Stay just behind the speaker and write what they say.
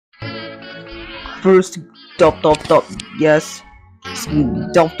First, top, yes.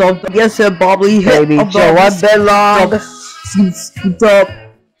 Top, yes, Bobbly hit. Baby Joe, I belong.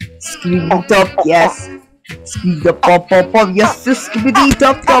 Top, yes. Pop, yes, skibbity,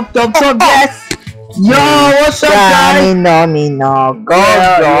 top, yes. Yo, what's up, guys? No,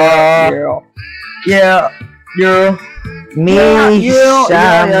 go, Yeah. Me,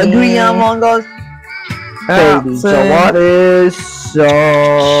 yeah, Green Among Us. Baby Joe, what is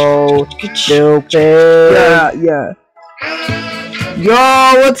so stupid? Yeah. Yo,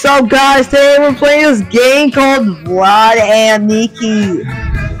 what's up, guys? Today we're playing this game called Vlad and Niki.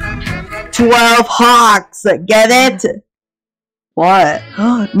 12 Hawks. Get it? What?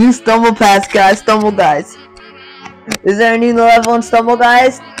 New Stumble Pass, guys. Stumble, guys. Is there a new level in Stumble,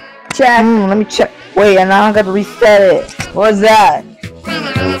 guys? Check. Let me check. Wait, and now I gotta reset it. What's that?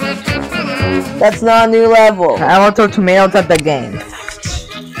 That's not a new level. I want to throw tomatoes at the game.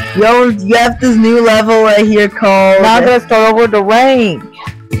 Yo, you have this new level right here called... Now let's start over the range.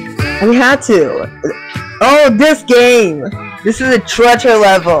 We had to. Oh, this game. This is a treasure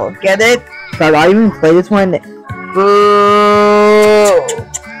level. Get it? Did I even play this one? Boo!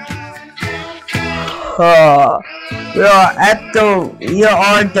 We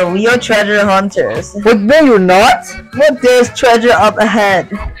are the real treasure hunters. But no, you're not. Look, there's treasure up ahead.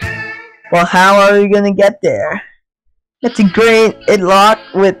 Well, how are we gonna get there? Let's grate it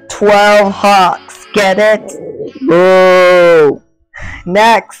locked with 12 hawks. Get it? Boo!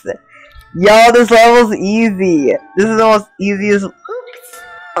 Next. Yo, this level's easy. This is the most easiest.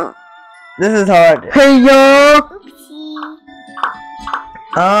 This is hard. Hey, yo!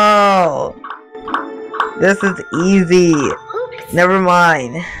 Oh. This is easy. Never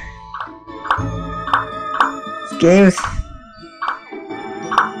mind. This game's...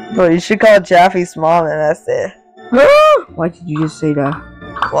 Bro, you should call Jaffe Small and that's it. Why did you just say that?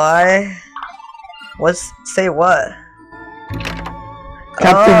 Why? Say what?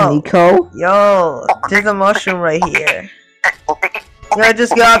 Captain Nico? Yo, there's a mushroom right here. Yo, I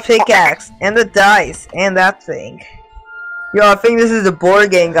just got a pickaxe and the dice and that thing. Yo, I think this is a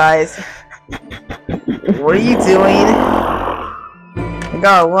board game, guys. What are you doing? I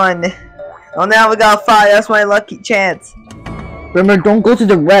got 1. Oh, now we got 5. That's my lucky chance. Remember, don't go to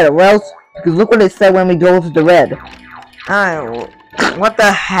the red, or else. Because look what it said when we go to the red. What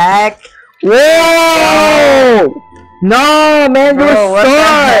the heck? Whoa! No, man, bro, what the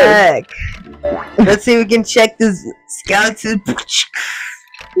heck? Let's see if we can check this skeleton.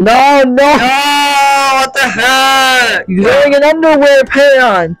 No! What the heck? He's wearing an underwear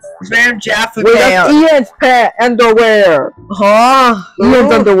pants. He's wearing Jaffe Wait, pants. that's Ian's underwear. Huh?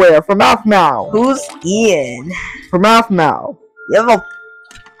 Ian's underwear from Mouth Mouth. Who's Ian? From Mouth Mouth. You have a...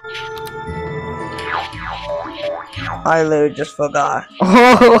 I literally just forgot.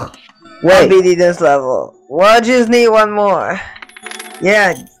 Oh, wait. I'm beating this level. Well, I just need 1 more.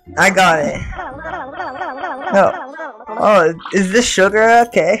 Yeah, I got it. No. Oh, is this sugar?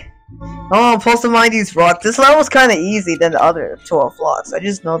 Okay. Oh, I'm supposed to mine these rocks. This level's kind of easy than the other 12 blocks. I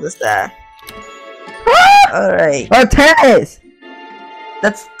just noticed that. Alright. Oh, tennis!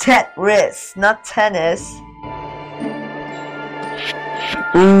 That's Tetris, not tennis.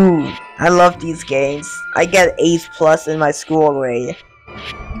 Ooh, I love these games. I get A's+ in my school grade.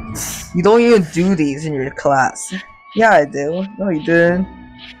 You don't even do these in your class. Yeah, I do. No, you didn't.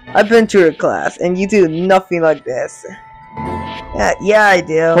 I've been to your class, and you do nothing like this. Yeah, I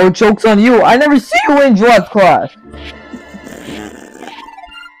do. Oh, joke's on you. I never see you in George's class.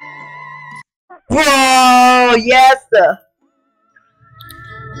 Whoa, yes!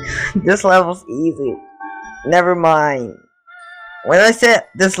 This level's easy. Never mind. When I said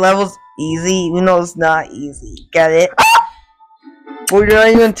this level's easy, you know it's not easy. Get it? Well, you're not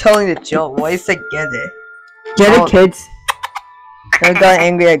even telling the joke. Why you say get it? Get it, kids? I got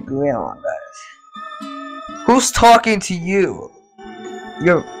angry at Grandma, guys. Who's talking to you?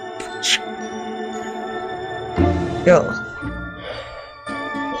 Yo. Yo.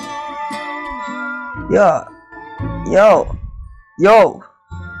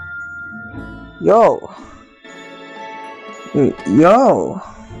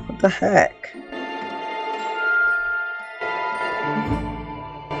 What the heck?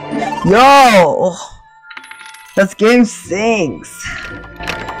 Yo! This game stinks.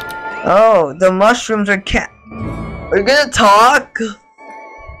 Oh, the mushrooms are Are you gonna talk?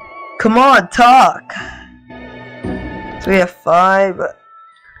 Come on, talk. So we have 5.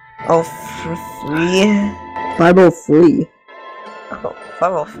 Oh, 3. 503. Oh,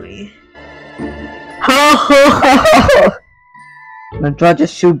 503. Now try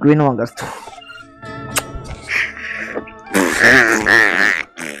just shoot green one, guys.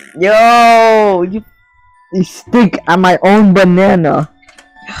 Yo, You stink at my own banana.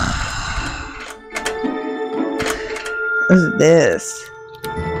 What is this?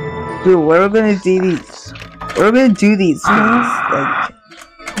 Dude, where are we gonna do these? We're gonna do these things. Like,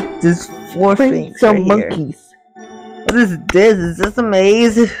 there's 4 things Some right here. monkeys. What is this? Is this a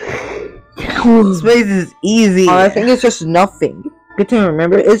maze? This maze is easy. I think it's just nothing. Good to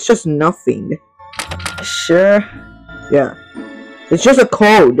remember, it's just nothing. Sure. Yeah. It's just a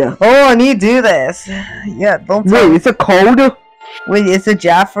code. Oh, I need to do this. Yeah, don't tell Wait, me. it's a code? Wait, it's a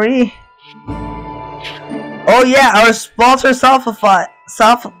Jaffrey? Oh yeah, our sponsor Shopify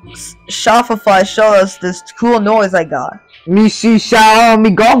showed us this cool noise I got. Me see shower me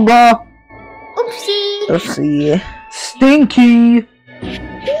gonga. Oopsie. Let's see. Stinky.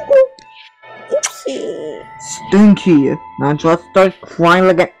 Oopsie. Stinky. Now just start crying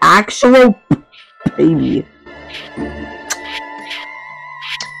like an actual baby.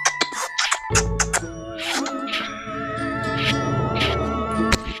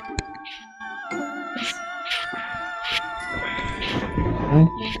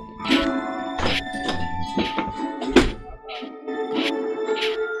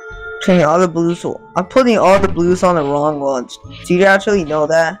 Turning all the blues. I'm putting all the blues on the wrong ones. Do you actually know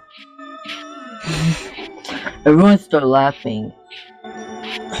that? Everyone start laughing.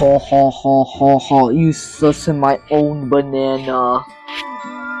 Ha ha ha ha ha, you sus in my own banana.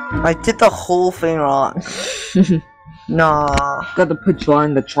 I did the whole thing wrong. Nah. Gotta put you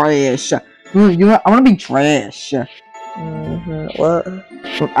in the trash. You know, I wanna be trash. What?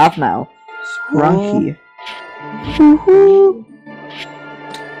 From up now. Sprunky.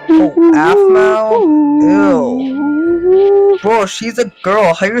 Oh, Afmao? Ew. Bro, she's a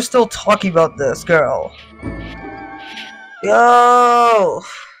girl. How you still talking about this girl? Yo!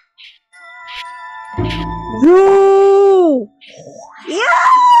 Yo! Yo!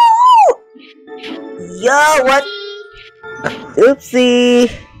 Yo, what?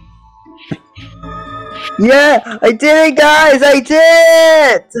 Oopsie. Yeah, I did it, guys! I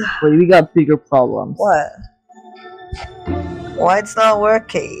did! Wait, we got bigger problems. What? Why it's not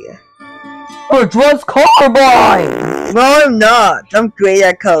working? Oh, draws colorblind! No, I'm not. I'm great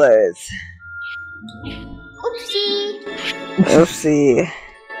at colors. Oopsie. Oopsie.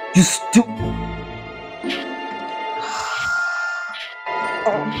 Just do.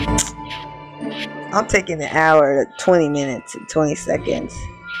 I'm taking an hour, 20 minutes, and 20 seconds.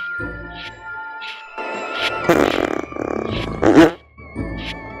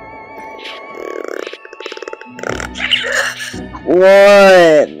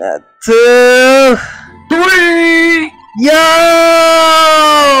 One, 2, 3! yo!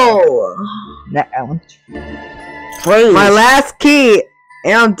 That one. My last key,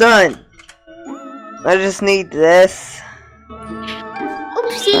 and I'm done. I just need this.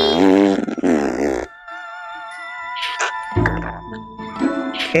 Oopsie.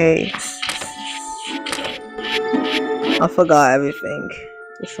 Okay. I forgot everything.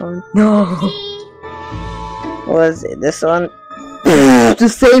 This one? No. What was it? This one? The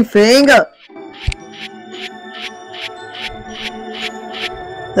same thing?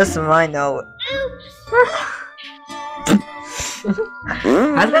 That's my note.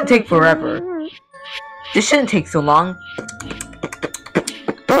 How's that take forever? This shouldn't take so long.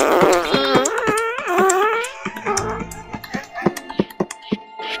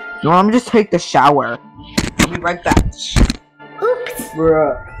 No, I'm just take the shower. I'll be right back. Oops.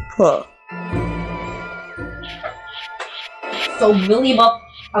 Bruh. Huh. So William up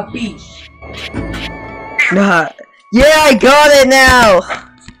a beach. Nah. Yeah, I got it now!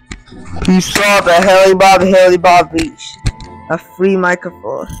 You saw the Haley Bob Beach. A free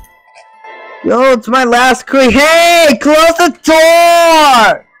microphone. Yo, it's my last key. Hey, close the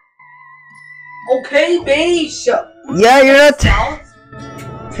door! Okay, beach. Yeah, you're not.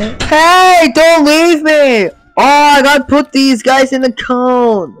 Hey, don't leave me! Oh, I gotta put these guys in the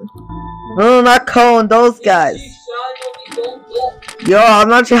cone. No, not cone, those guys. Yo, I'm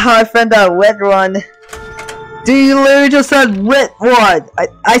not sure how I found that red one. Dude, you literally just said red one.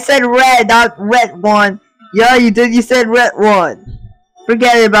 I said red, not red one. Yeah, you did. You said red one.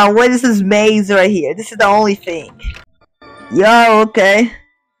 Forget it about what is this maze right here. This is the only thing. Yo, okay.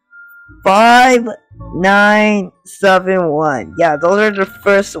 5971. Yeah, those are the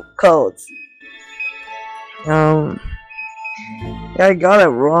first codes. Yeah, I got it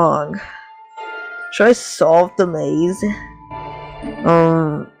wrong. Should I solve the maze?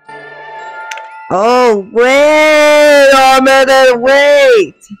 Oh, wait a minute,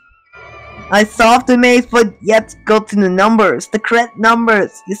 wait! I solved the maze, but yet go to the numbers, the correct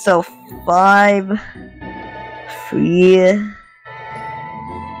numbers. So 5, 3,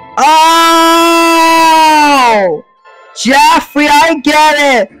 Oh! Jeffrey, I get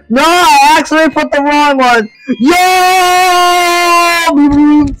it! No, I actually put the wrong one! Yeah!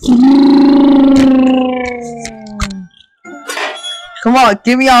 Come on,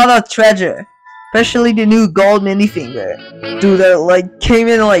 give me all the treasure. Especially the new gold minifinger. Dude, that like came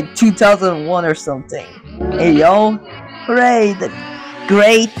in like 2001 or something. Hey yo. Hooray, the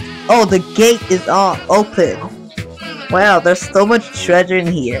grate. Oh, the gate is open. Wow, there's so much treasure in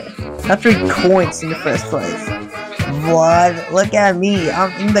here. Not 3 coins in the first place. Vlad, look at me.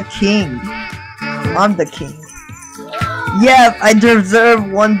 I'm the king. I'm the king. Yeah, I deserve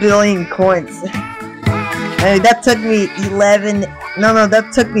 1 billion coins. I mean, that took me 11. No,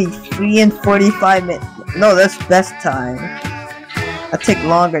 that took me 3 and 45 minutes. No, that's best time. That took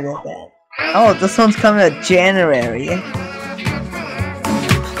longer than that. Oh, this one's coming in January.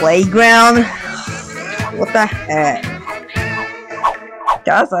 Playground? What the heck?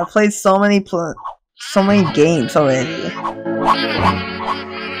 Guys, I played so many games already.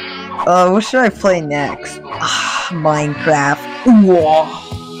 What should I play next? Minecraft. Whoa.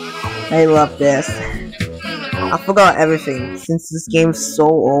 I love this. I forgot everything since this game's so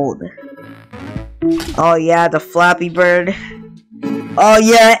old. Oh yeah, the Flappy Bird. Oh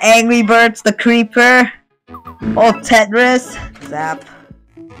yeah, Angry Birds, the Creeper. Oh, Tetris. Zap.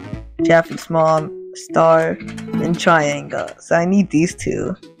 Jeffrey's mom, Star, and Triangle. So I need these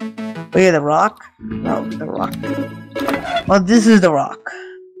 2. Look at the rock. No, the rock. Oh, this is the rock.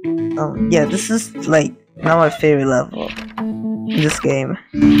 Yeah, this is like not my favorite level in this game.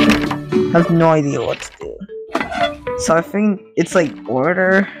 I have no idea what to do. So I think it's like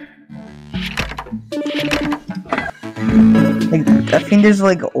order. Like, I think there's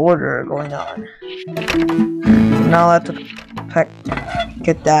like order going on. I'm not allowed to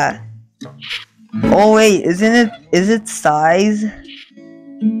get that. Oh wait, is it size?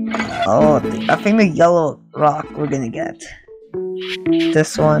 Oh, I think the yellow rock we're gonna get.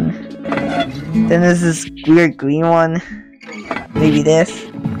 This one. Then there's this weird green one. Maybe this.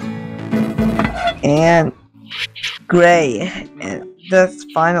 And gray. And that's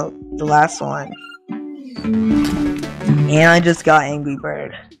the last one. And I just got Angry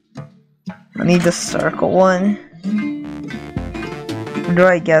Bird. I need the circle one. Where do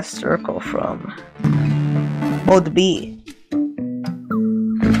I get circle from? Oh, the B.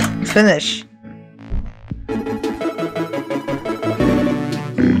 Finish.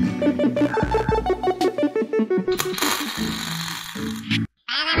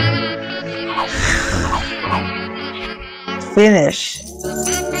 Finish.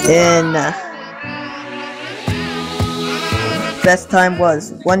 In best time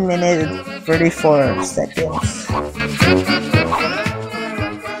was 1 minute and 34 seconds.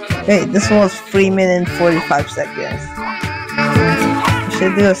 Hey, this one was 3 minutes and 45 seconds. I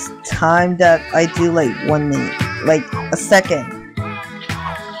should do a time that I do like 1 minute, like a second.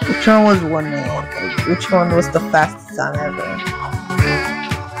 Which one was 1 minute? Like, which one was the fastest time ever?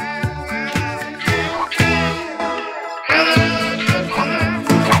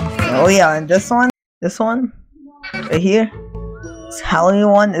 Oh yeah, and this one right here, this Halloween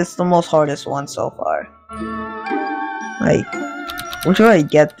one is the most hardest one so far. Like, where do I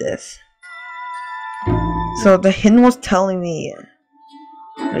get this? So the hint was telling me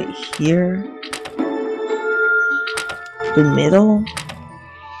right here, the middle.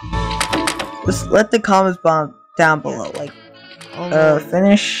 Just let the comments down below. Like,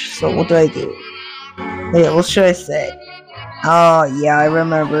 finish. So what do I do? Yeah, what should I say? Oh yeah, I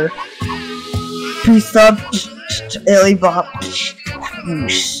remember. Peace up, Ellie Bob.